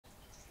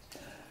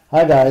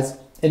Hi guys,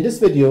 in this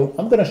video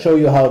I'm going to show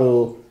you how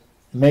to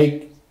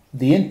make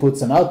the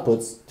inputs and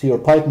outputs to your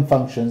Python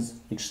functions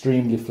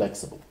extremely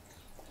flexible.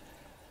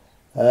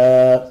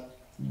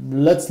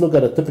 Let's look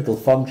at a typical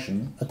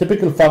function. A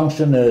typical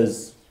function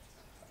is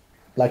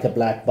like a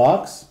black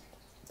box.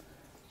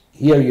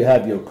 Here you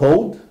have your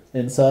code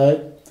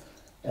inside,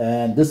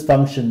 and this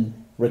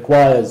function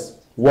requires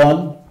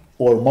one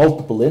or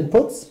multiple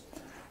inputs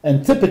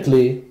and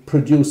typically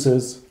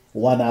produces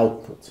one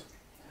output.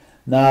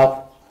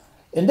 Now,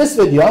 in this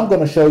video, I'm going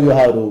to show you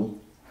how to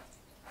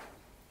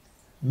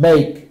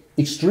make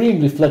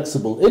extremely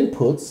flexible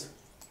inputs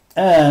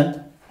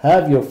and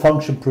have your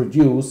function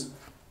produce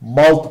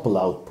multiple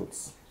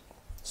outputs.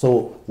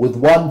 So with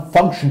one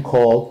function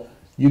call,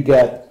 you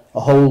get a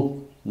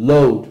whole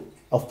load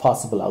of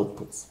possible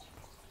outputs.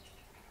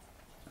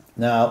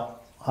 Now,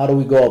 how do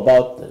we go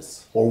about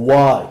this, or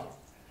why?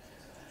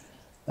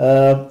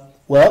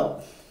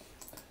 Well,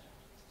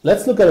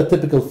 let's look at a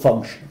typical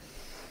function.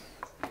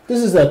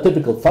 This is a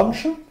typical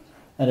function,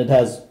 and it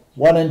has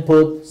one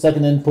input,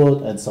 second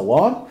input, and so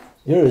on.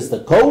 Here is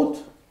the code,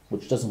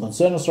 which doesn't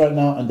concern us right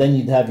now, and then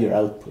you'd have your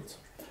output.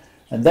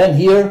 And then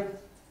here,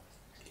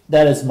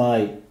 that is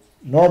my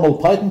normal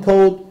Python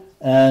code,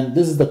 and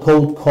this is the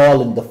code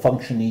calling the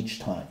function each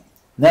time.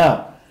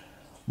 Now,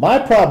 my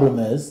problem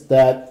is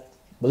that,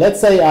 let's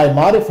say I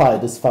modify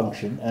this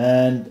function,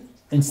 and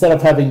instead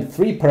of having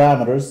 3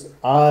 parameters,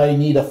 I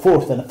need a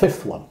 4th and a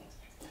 5th one.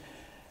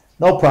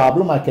 No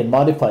problem, I can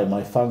modify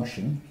my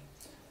function,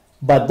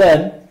 but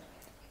then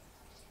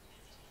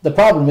the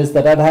problem is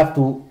that I'd have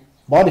to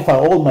modify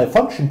all my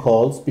function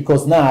calls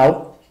because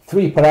now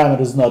 3 parameters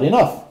is not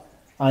enough.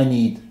 I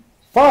need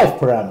 5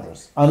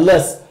 parameters,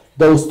 unless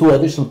those 2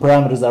 additional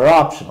parameters are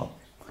optional.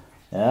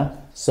 Yeah,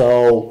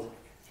 so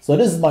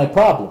this is my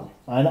problem,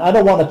 and I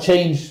don't want to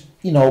change,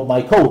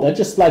 my code. I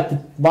just like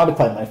to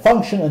modify my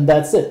function, and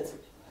that's it.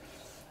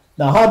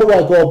 Now, how do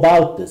I go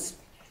about this?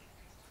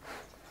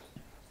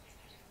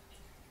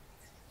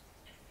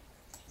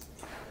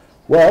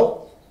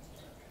 Well,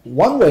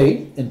 one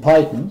way in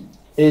Python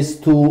is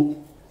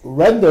to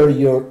render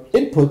your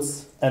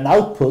inputs and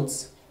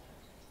outputs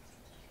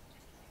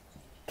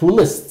to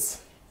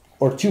lists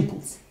or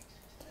tuples.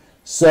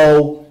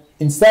 So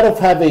instead of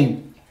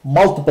having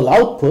multiple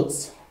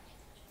outputs,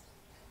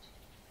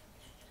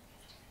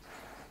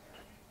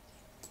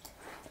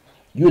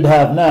 you'd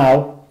have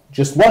now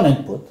just one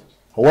input.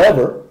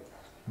 However,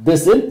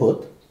 this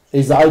input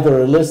is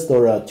either a list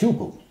or a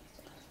tuple.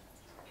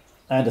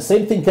 And the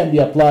same thing can be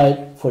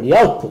applied for the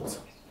output.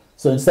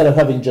 So instead of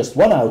having just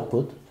one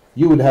output,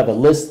 you would have a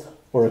list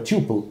or a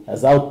tuple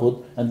as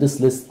output, and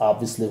this list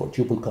obviously or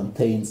tuple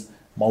contains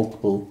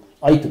multiple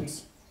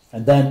items.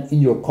 And then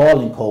in your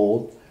calling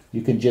code,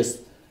 you can just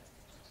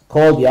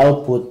call the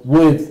output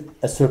with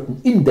a certain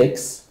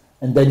index,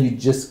 and then you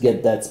just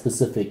get that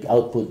specific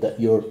output that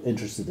you're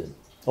interested in.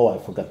 Oh, I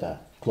forgot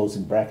that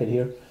closing bracket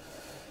here.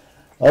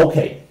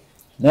 Okay,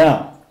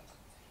 now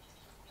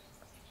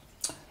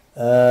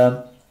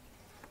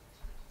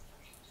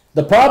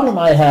the problem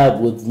I have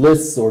with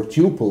lists or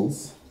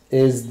tuples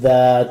is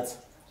that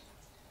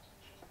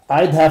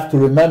I'd have to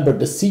remember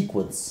the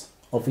sequence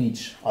of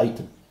each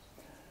item.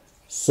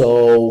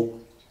 So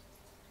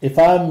if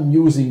I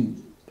need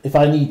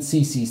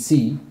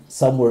CCC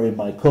somewhere in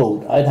my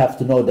code, I'd have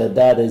to know that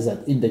that is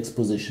at index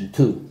position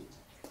 2.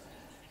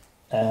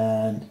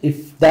 And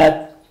if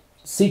that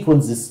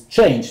sequence is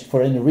changed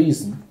for any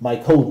reason, my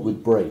code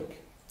would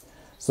break.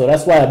 So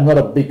that's why I'm not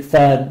a big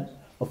fan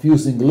of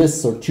using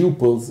lists or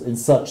tuples in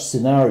such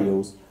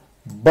scenarios,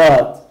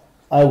 but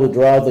I would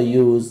rather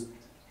use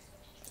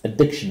a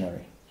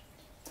dictionary.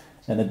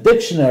 And a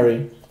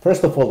dictionary,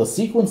 first of all, the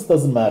sequence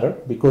doesn't matter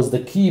because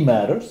the key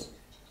matters,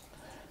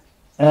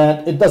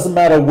 and it doesn't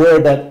matter where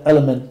that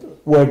element,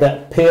 where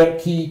that pair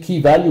key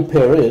value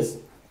pair is.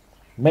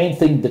 Main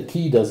thing, the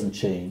key doesn't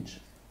change,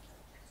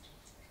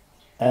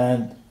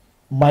 and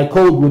my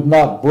code would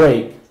not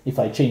break if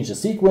I change the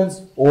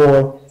sequence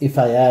or if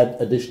I add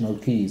additional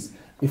keys.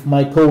 If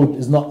my code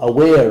is not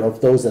aware of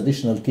those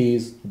additional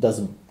keys, it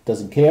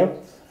doesn't care.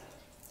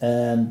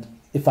 And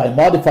if I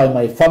modify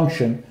my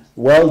function,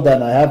 well,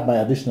 then I have my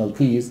additional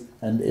keys,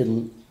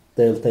 and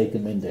they'll take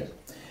them in there.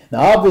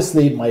 Now,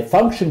 obviously, my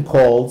function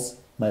calls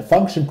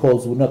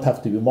would not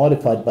have to be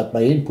modified, but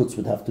my inputs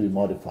would have to be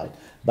modified.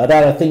 But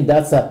I think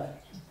that's a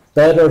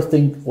better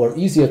thing or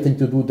easier thing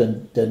to do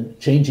than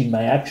changing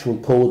my actual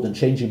code and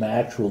changing my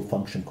actual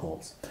function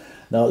calls.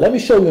 Now, let me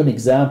show you an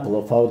example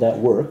of how that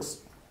works.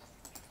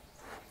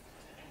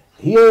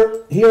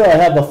 Here I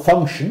have a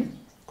function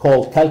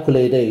called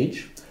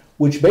calculateAge,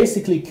 which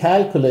basically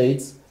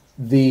calculates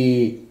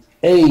the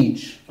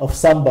age of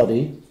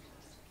somebody,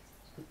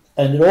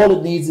 and all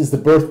it needs is the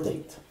birth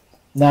date.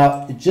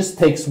 Now, it just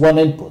takes one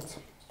input.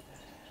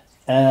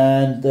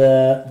 And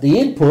the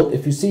input,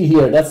 if you see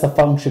here, that's the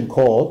function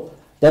call.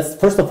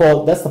 First of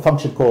all, that's the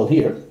function call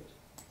here.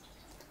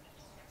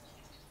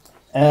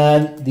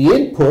 And the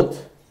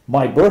input,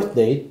 my birth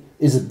date,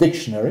 is a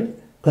dictionary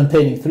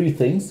containing 3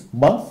 things: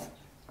 month,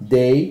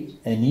 day,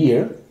 and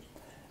year.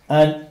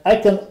 And I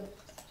can,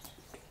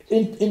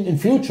 in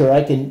future,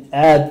 I can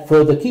add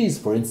further keys,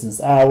 for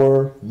instance,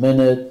 hour,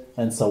 minute,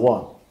 and so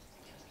on.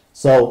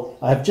 So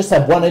I have just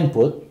have one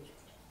input,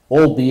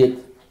 albeit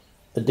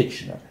a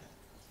dictionary.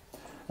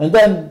 And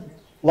then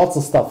lots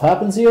of stuff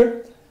happens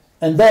here.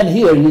 And then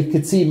here you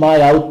could see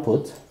my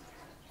output.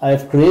 I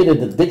have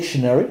created a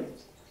dictionary.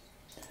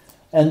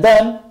 And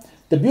then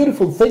the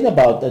beautiful thing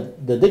about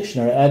the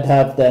dictionary, I'd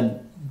have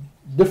then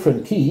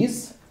different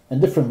keys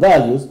and different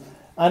values,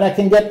 and I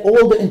can get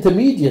all the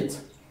intermediate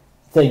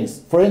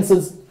things. For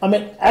instance, I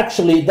mean,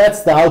 actually,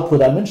 that's the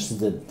output I'm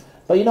interested in.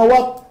 But you know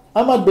what?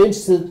 I might be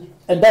interested,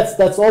 and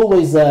that's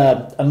always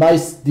a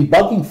nice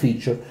debugging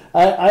feature.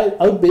 I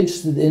would be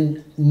interested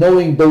in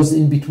knowing those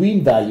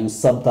in-between values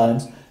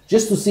sometimes,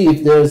 just to see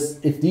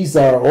if these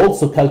are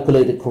also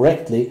calculated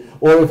correctly,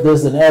 or if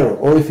there's an error.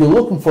 Or if you're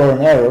looking for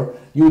an error,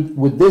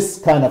 with this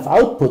kind of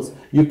outputs,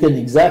 you can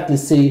exactly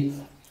see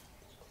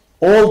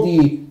all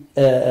the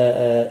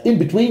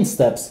in-between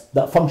steps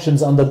that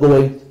functions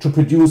undergoing to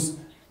produce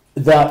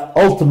the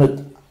ultimate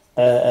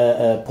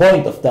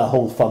point of the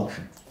whole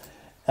function.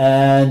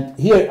 And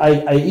here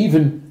I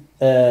even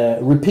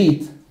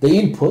repeat the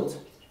input,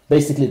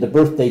 basically the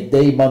birthday,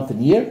 day, month,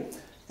 and year,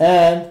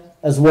 and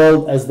as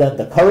well as that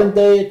the current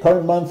day,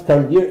 current month,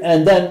 current year,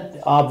 and then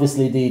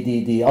obviously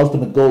the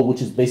ultimate goal,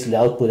 which is basically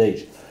output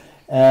age.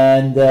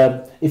 And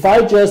if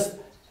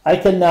I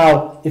can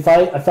now, if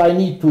I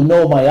need to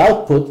know my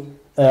output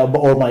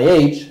or my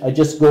age, I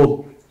just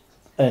go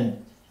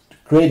and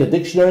create a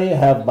dictionary,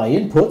 have my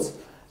inputs,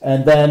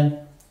 and then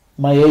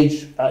my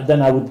age,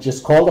 then I would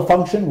just call the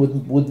function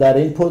with that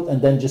input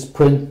and then just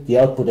print the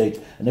output age.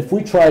 And if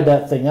we try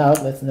that thing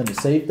out, let me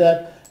save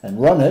that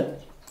and run it.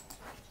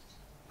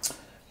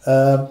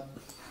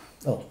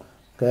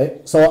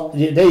 Okay, so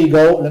there you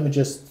go. Let me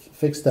just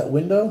fix that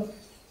window.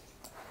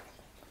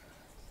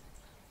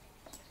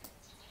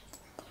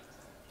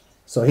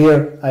 So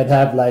here I'd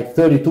have like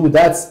 32.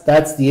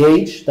 That's the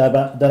age that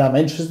I'm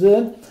interested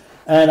in.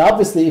 And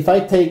obviously, if I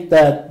take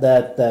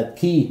that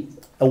key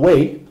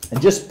away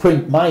and just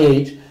print my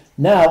age,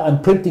 now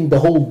I'm printing the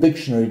whole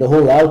dictionary, the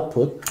whole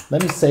output.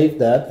 Let me save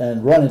that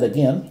and run it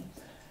again.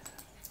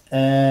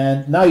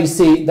 And now you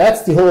see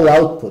that's the whole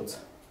output.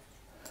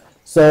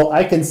 So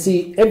I can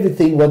see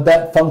everything what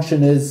that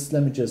function is.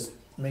 Let me just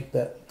make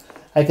that.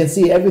 I can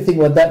see everything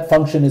what that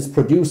function is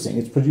producing.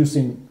 It's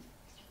producing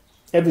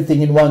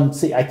everything in one.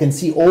 See, I can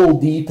see all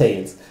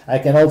details. I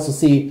can also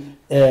see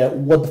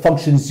what the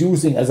function is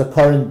using as a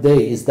current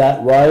day. Is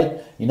that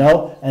right? You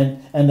know,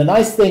 and the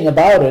nice thing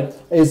about it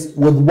is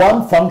with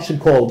one function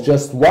call,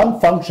 just one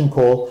function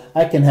call,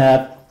 I can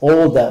have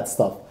all that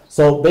stuff.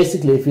 So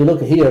basically, if you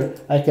look here,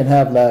 I can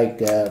have like,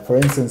 for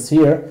instance,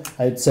 here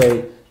I'd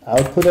say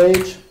output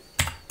age.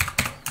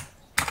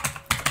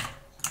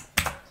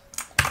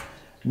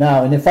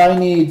 Now, and if I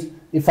need,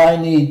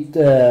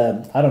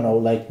 I don't know,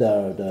 like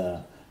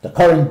the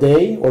current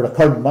day or the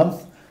current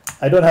month,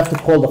 I don't have to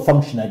call the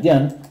function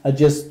again. I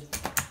just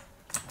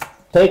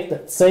take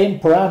that same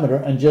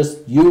parameter and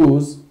just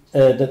use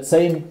that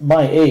same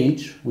my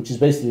age, which is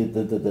basically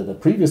the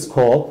previous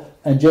call,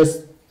 and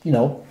just, you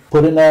know,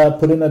 put in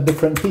a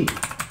different key.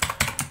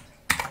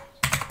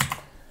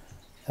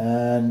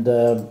 And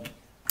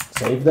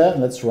save that.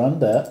 And let's run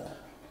that.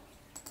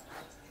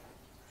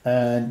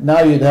 And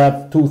now you'd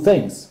have two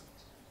things.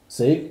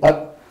 See,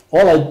 but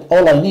all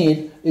I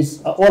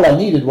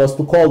needed was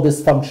to call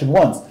this function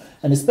once.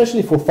 And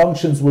especially for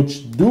functions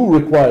which do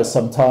require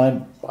some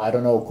time, I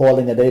don't know,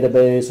 calling a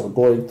database or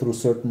going through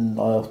certain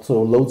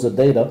loads of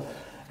data,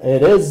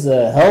 it is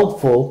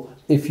helpful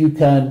if you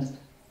can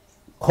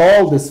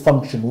call this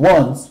function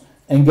once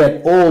and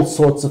get all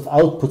sorts of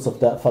outputs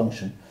of that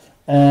function.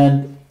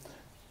 And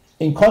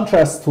in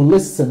contrast to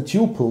lists and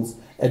tuples,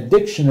 a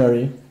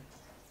dictionary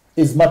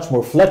is much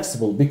more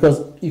flexible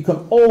because you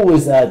can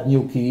always add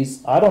new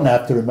keys. I don't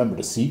have to remember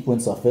the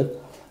sequence of it.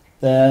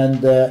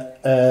 And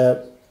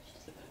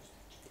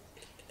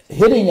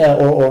hitting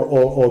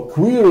or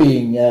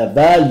querying a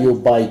value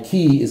by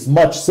key is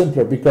much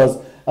simpler, because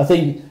I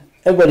think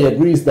everybody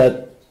agrees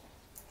that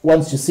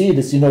once you see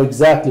this, you know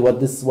exactly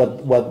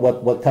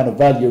what kind of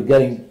value you're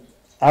getting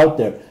out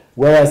there.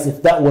 Whereas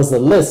if that was a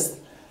list,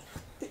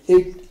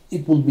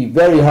 it will be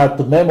very hard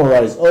to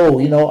memorize. Oh,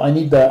 you know, I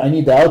need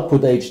the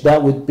output age.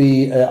 That would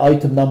be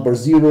item number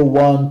 0,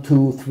 1,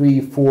 2,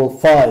 3, 4,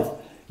 5.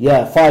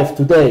 Yeah, 5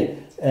 today.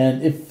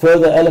 And if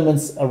further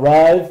elements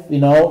arrive, you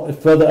know, if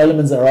further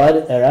elements are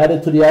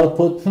added to the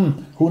output,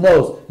 who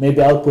knows?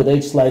 Maybe output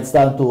age slides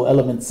down to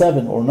element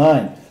 7 or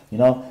 9. You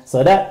know,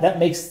 so that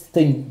makes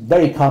things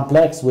very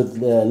complex with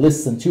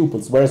lists and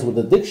tuples. Whereas with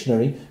a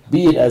dictionary,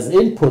 be it as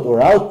input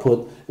or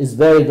output, is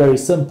very, very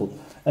simple.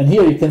 And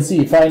here you can see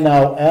if I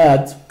now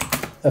add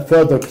a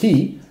further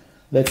key,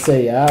 let's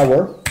say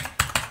hour,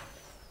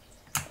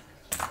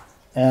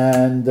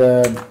 and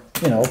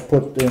you know,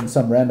 put in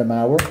some random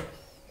hour.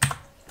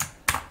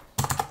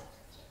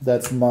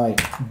 That's my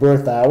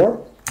birth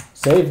hour.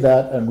 Save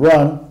that and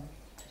run.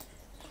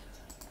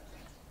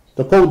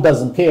 The code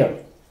doesn't care.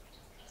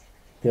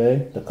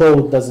 Okay, the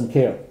code doesn't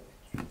care.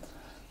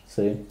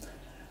 See?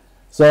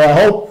 So I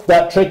hope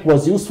that trick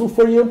was useful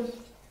for you.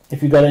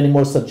 If you got any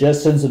more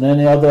suggestions and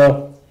any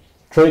other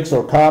tricks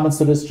or comments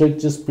to this trick,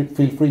 just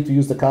feel free to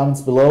use the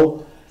comments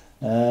below.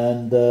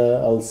 And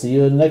I'll see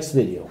you in the next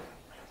video.